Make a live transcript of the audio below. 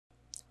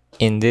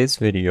In this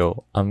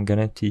video, I'm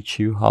gonna teach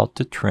you how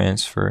to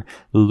transfer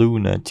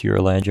Luna to your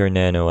Ledger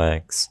Nano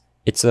X.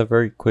 It's a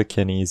very quick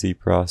and easy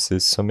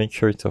process, so make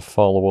sure to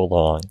follow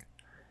along.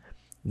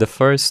 The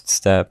first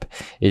step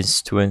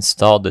is to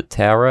install the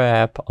Terra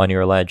app on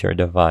your Ledger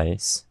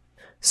device.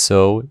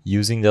 So,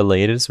 using the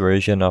latest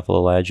version of the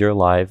Ledger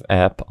Live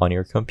app on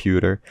your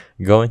computer,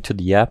 go into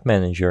the App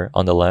Manager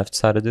on the left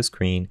side of the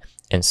screen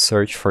and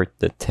search for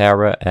the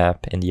Terra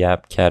app in the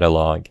app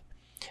catalog.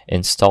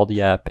 Install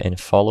the app and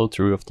follow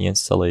through of the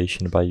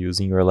installation by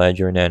using your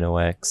Ledger Nano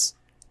X.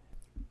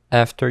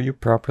 After you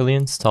properly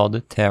install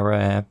the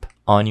Terra app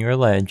on your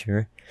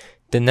Ledger,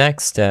 the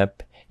next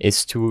step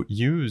is to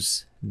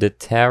use the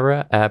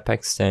Terra app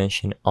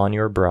extension on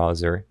your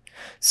browser.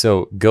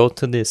 So go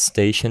to the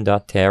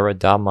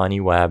station.terra.money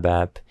web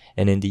app,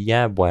 and in the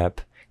app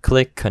web,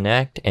 click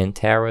Connect and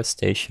Terra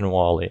Station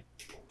Wallet.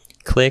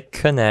 Click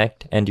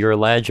Connect and your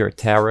Ledger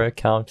Terra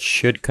account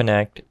should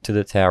connect to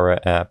the Terra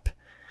app.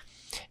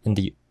 In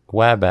the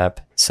web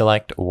app,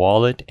 select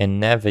Wallet and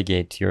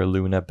navigate to your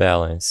Luna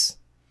balance.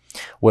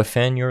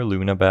 Within your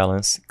Luna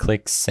balance,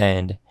 click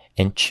Send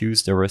and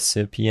choose the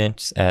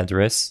recipient's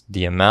address,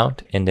 the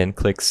amount, and then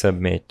click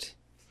Submit.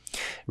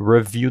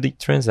 Review the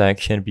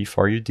transaction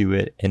before you do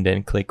it and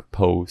then click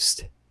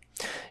Post.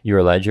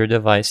 Your Ledger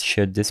device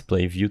should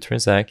display View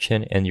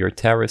Transaction and your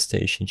Terra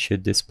station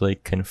should display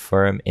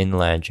Confirm in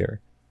Ledger.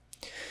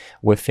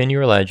 Within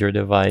your Ledger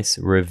device,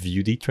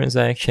 review the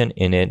transaction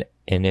in it,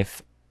 and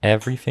if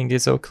everything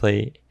is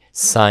okay,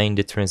 sign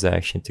the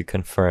transaction to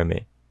confirm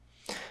it.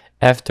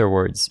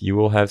 Afterwards, you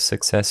will have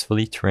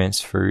successfully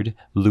transferred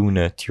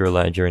Luna to your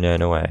Ledger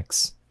Nano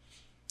X.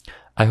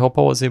 I hope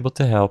I was able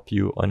to help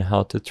you on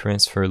how to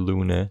transfer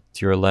Luna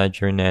to your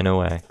Ledger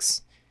Nano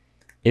X.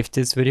 If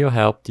this video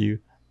helped you,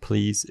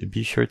 please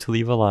be sure to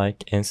leave a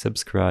like and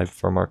subscribe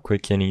for more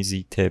quick and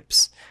easy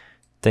tips.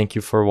 Thank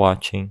you for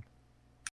watching.